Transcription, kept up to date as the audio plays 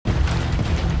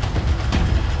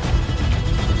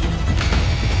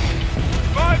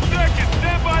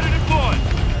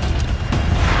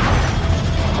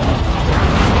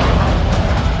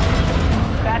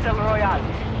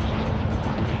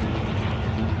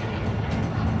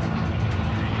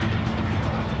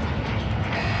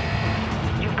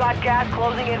got gas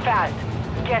closing in fast.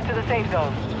 Get to the safe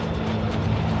zone.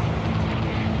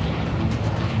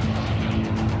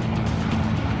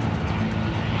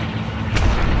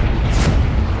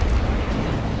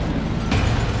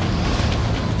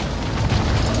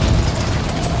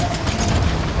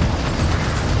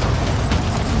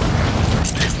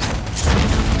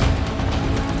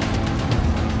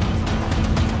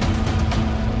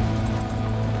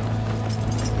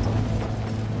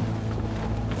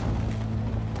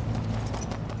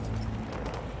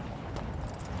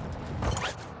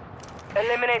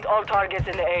 Eliminate all targets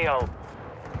in the AO.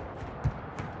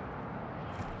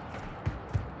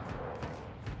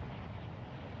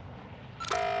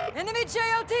 Enemy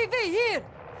JLTV here!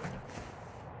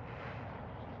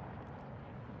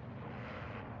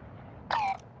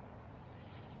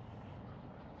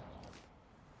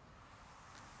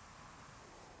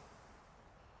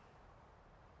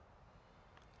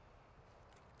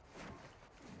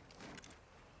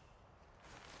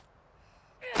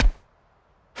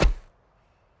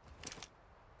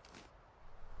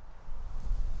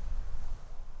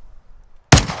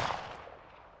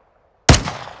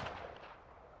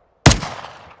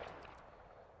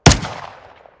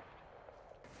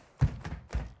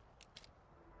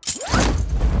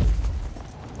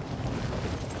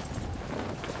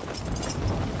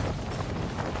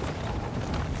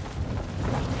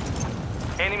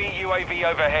 Enemy UAV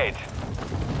overhead.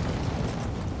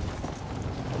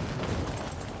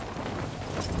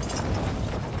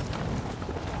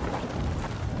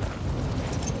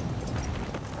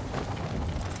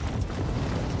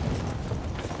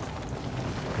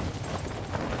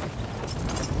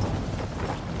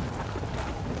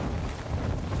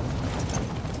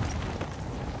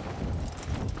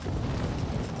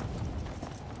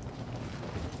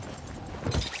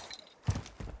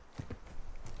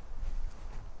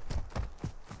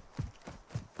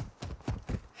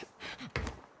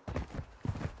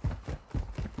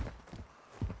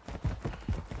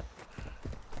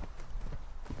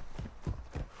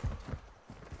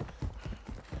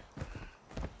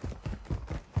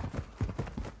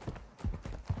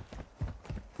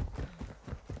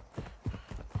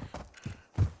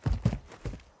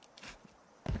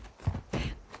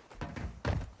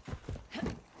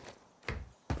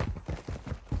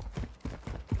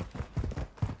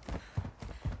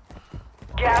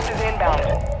 Gas is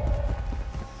inbound.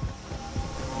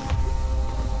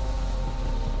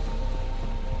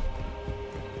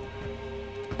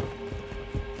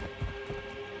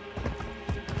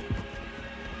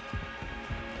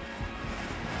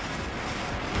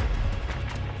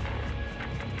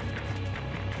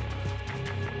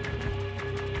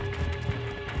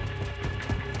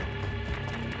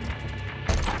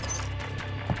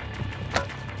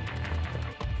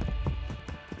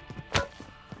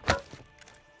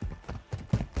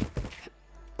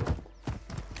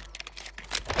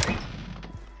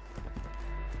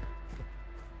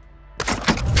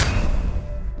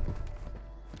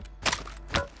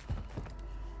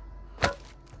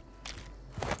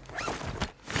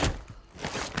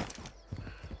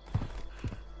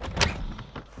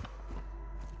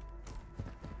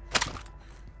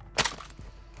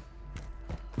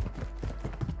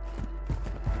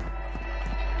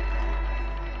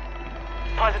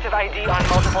 Positive ID on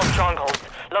multiple strongholds.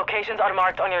 Locations are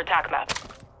marked on your attack map.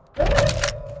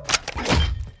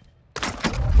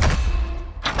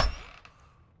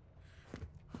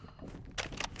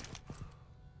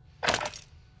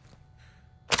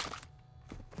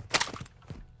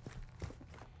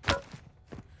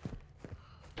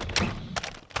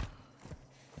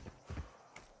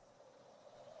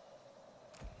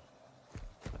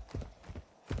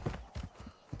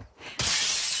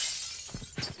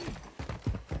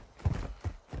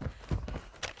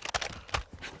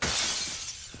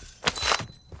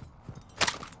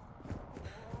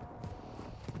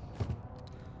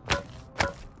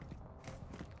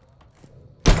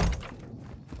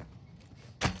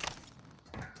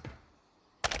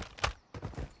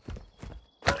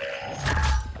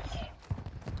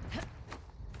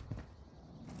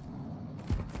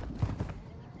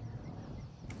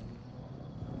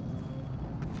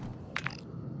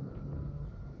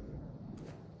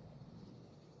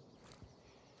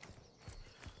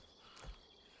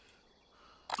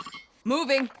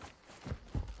 Moving!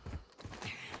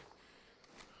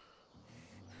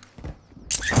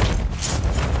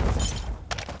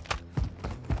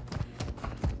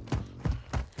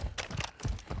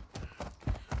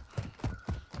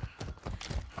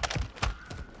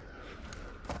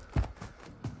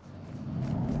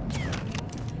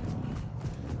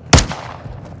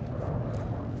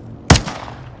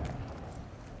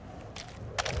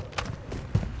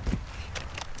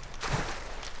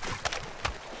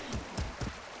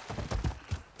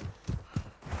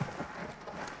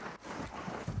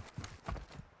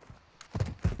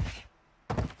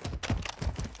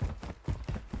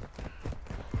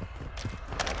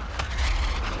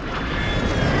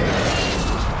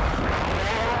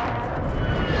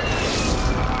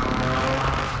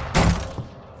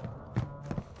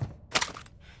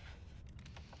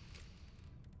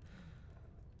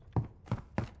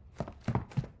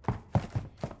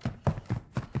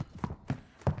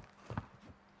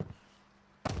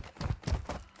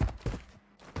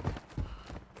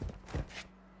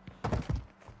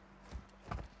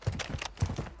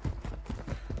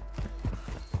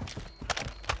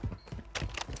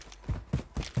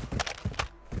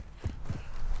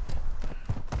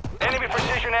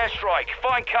 airstrike.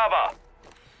 Find cover.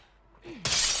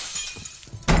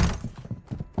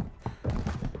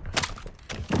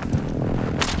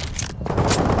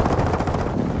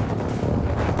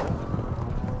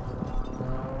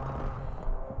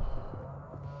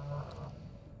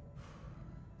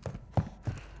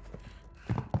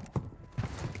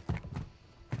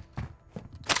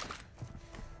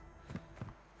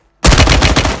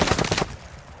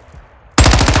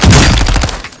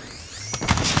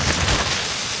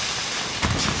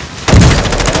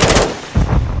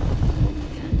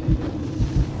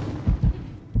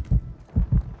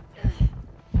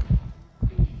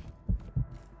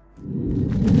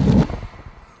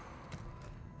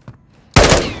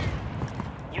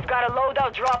 You've got a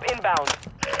loadout drop inbound.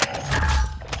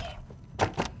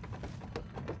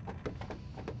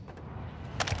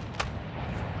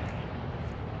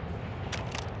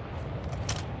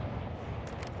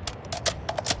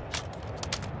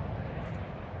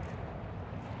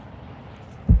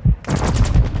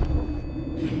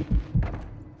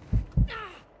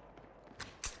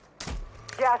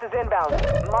 Gas is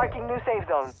inbound. Marking new safe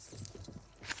zone.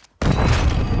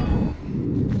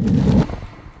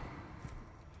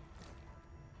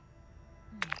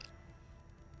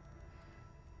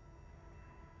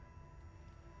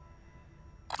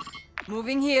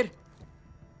 Moving here.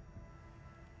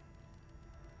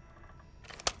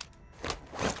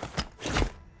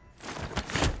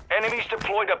 Enemies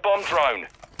deployed a bomb drone.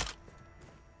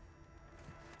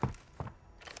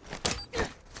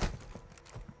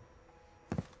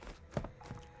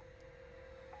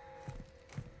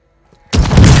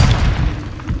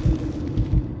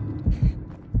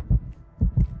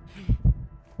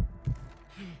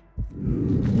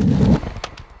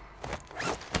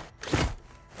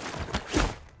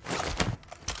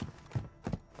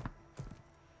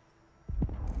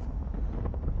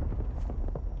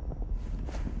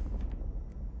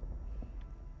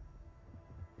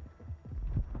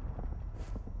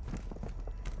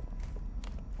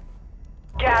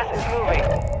 Gas is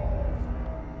moving.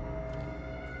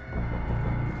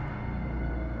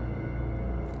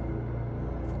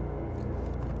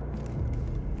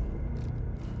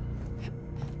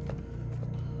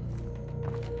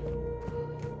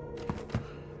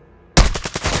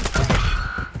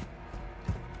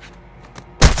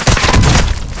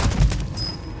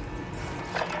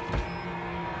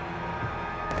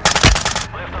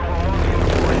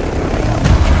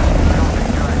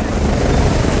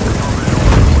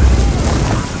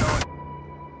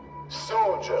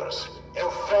 Soldiers, you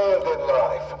failed in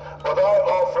life, but I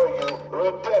offer you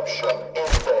redemption in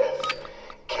death.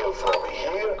 Kill for me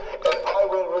here, and I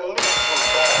will release you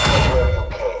back to where you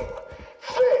came.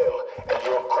 Fail, and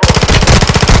your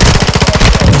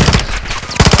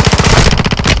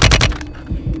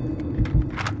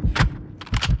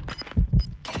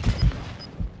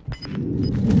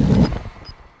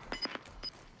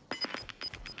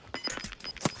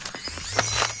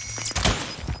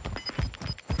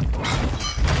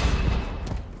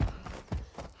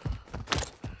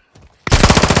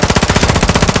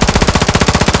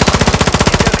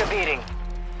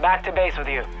Back to base with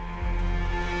you.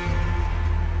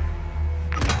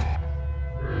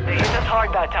 They hit us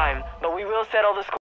hard that time, but we will settle the score.